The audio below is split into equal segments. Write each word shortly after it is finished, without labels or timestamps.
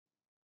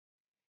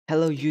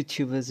Hello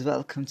YouTubers,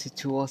 welcome to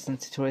Two Awesome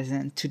Tutorials,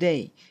 and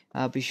today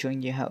I'll be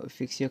showing you how to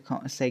fix your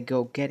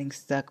CSGO getting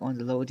stuck on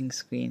the loading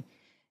screen.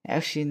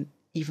 Actually,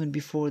 even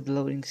before the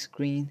loading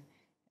screen,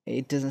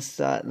 it doesn't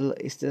start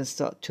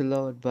to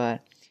load,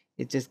 but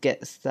it just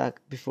gets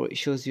stuck before it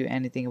shows you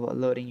anything about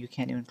loading. You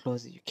can't even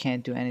close it, you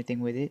can't do anything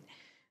with it.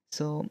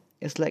 So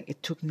it's like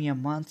it took me a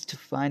month to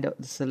find out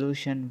the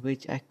solution,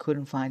 which I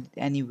couldn't find it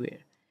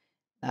anywhere.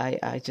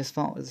 I just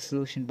found the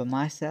solution by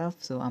myself,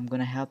 so I'm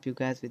gonna help you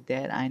guys with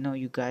that. I know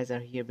you guys are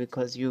here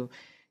because you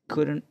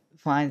couldn't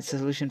find a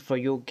solution for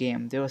your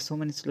game. There were so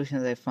many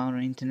solutions I found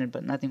on internet,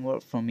 but nothing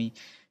worked for me.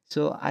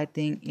 So I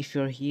think if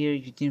you're here,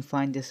 you didn't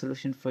find the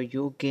solution for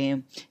your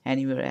game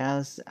anywhere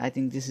else, I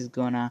think this is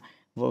gonna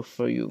work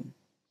for you.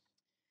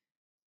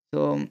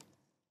 So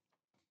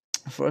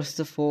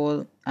first of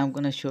all, I'm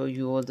gonna show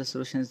you all the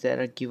solutions that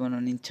are given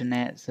on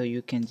internet, so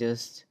you can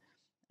just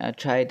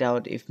try it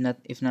out. If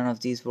none of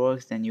these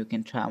works, then you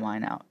can try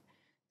mine out.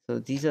 So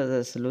these are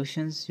the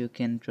solutions. You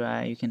can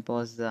try, you can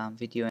pause the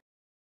video.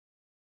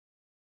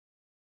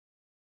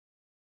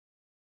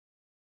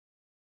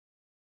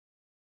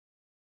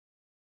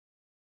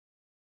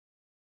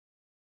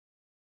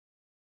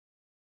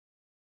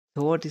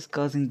 So what is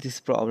causing this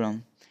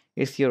problem?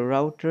 It's your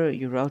router.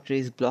 Your router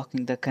is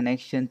blocking the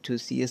connection to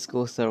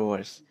CSGO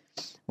servers.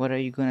 What are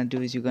you gonna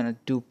do is you're gonna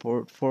do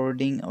port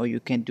forwarding, or you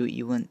can do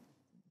even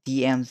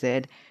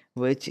DMZ,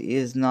 which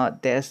is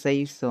not that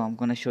safe. So I'm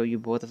gonna show you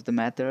both of the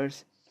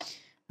methods.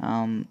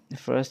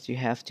 First you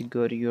have to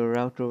go to your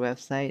router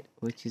website,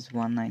 which is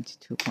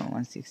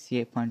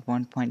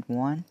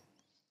 192.168.1.1,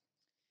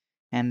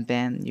 and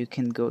then you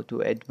can go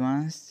to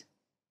advanced.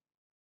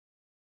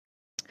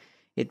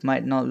 It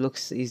might not look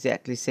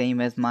exactly same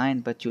as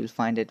mine, but you'll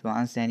find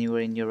advanced anywhere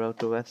in your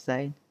router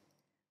website.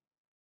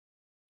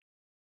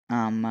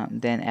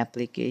 Then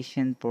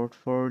application, port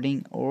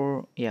forwarding,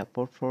 or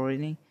port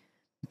forwarding.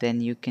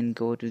 Then you can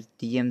go to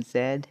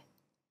DMZ.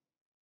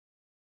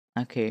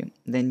 Okay,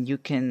 then you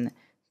can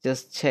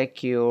just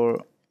check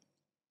your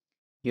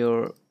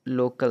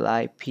local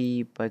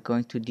IP by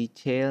going to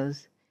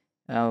details.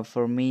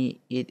 For me,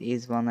 it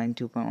is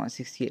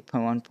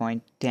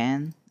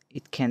 192.168.1.10.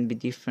 It can be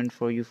different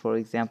for you. For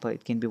example,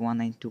 it can be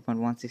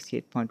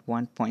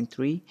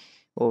 192.168.1.3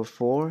 or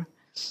 4.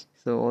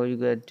 So all you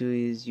gotta do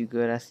is you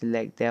gotta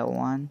select that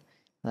one,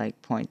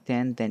 like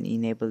 0.10, then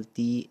enable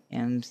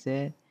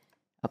DMZ.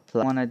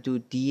 Apply. Wanna do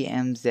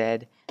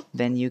DMZ,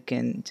 then you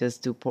can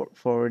just do port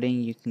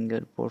forwarding. You can go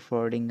to port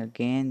forwarding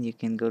again. You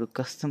can go to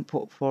custom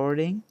port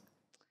forwarding.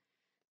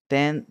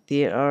 Then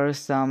there are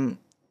some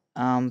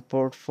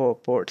port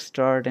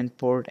start and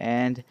port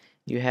end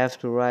you have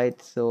to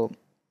write. So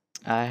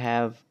I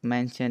have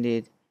mentioned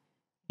it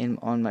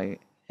on my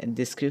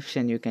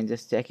description. You can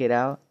just check it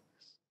out.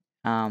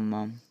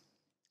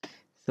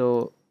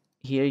 So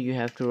here you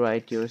have to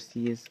write your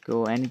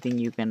CSGO, anything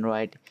you can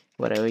write,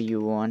 whatever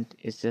you want.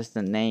 It's just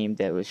the name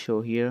that will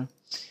show here.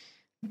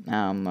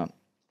 I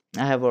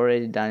have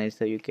already done it,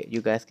 so you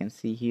guys can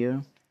see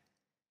here.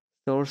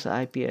 Source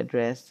IP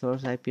address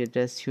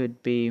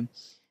should be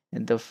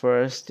the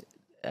first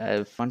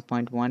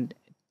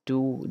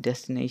 1.12.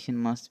 Destination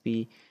must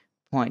be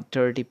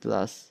 0.30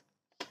 plus.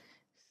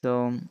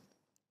 So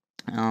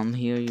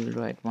here you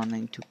write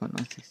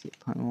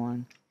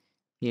 192.168.1.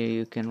 here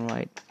you can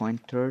write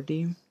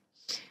 0.30.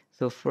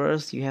 So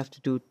first you have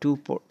to do two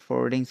port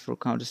forwardings for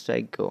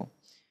Counter-Strike Go.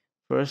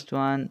 First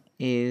one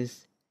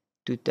is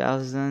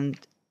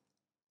 2000.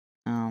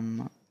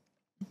 You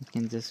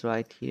can just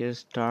write here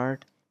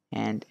start,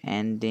 and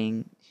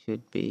ending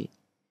should be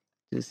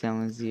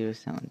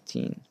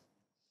 27017.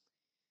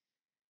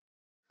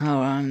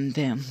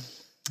 Then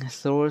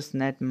source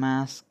net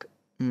mask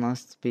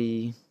must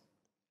be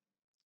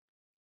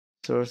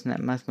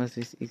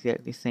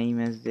exactly same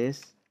as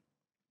this,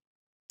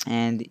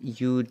 and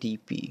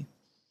UDP.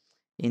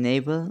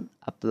 Enable,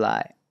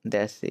 apply.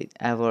 That's it.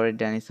 I've already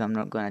done it, so I'm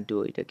not gonna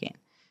do it again.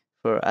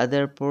 For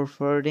other port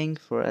forwarding,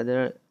 for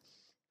the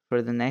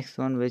next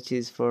one, which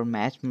is for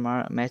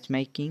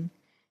matchmaking,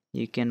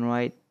 you can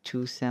write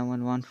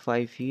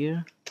 2715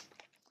 here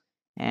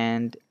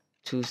and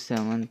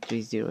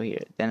 2730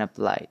 here, then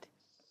apply it.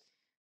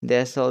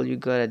 That's all you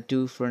gotta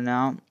do for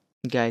now,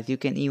 guys. You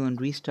can even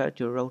restart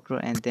your router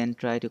and then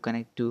try to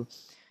connect to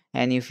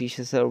any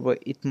official server.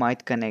 It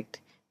might connect,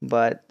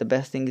 but the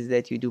best thing is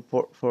that you do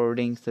port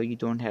forwarding, so you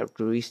don't have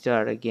to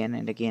restart again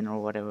and again,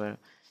 or whatever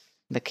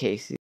the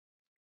case is.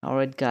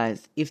 Alright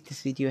guys, if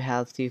this video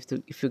helps you,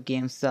 if your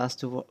game starts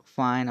to work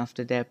fine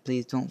after that,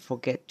 please don't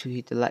forget to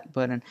hit the like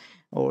button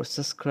or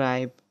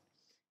subscribe.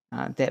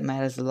 That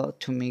matters a lot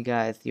to me,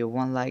 guys. Your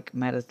one like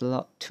matters a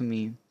lot to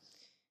me.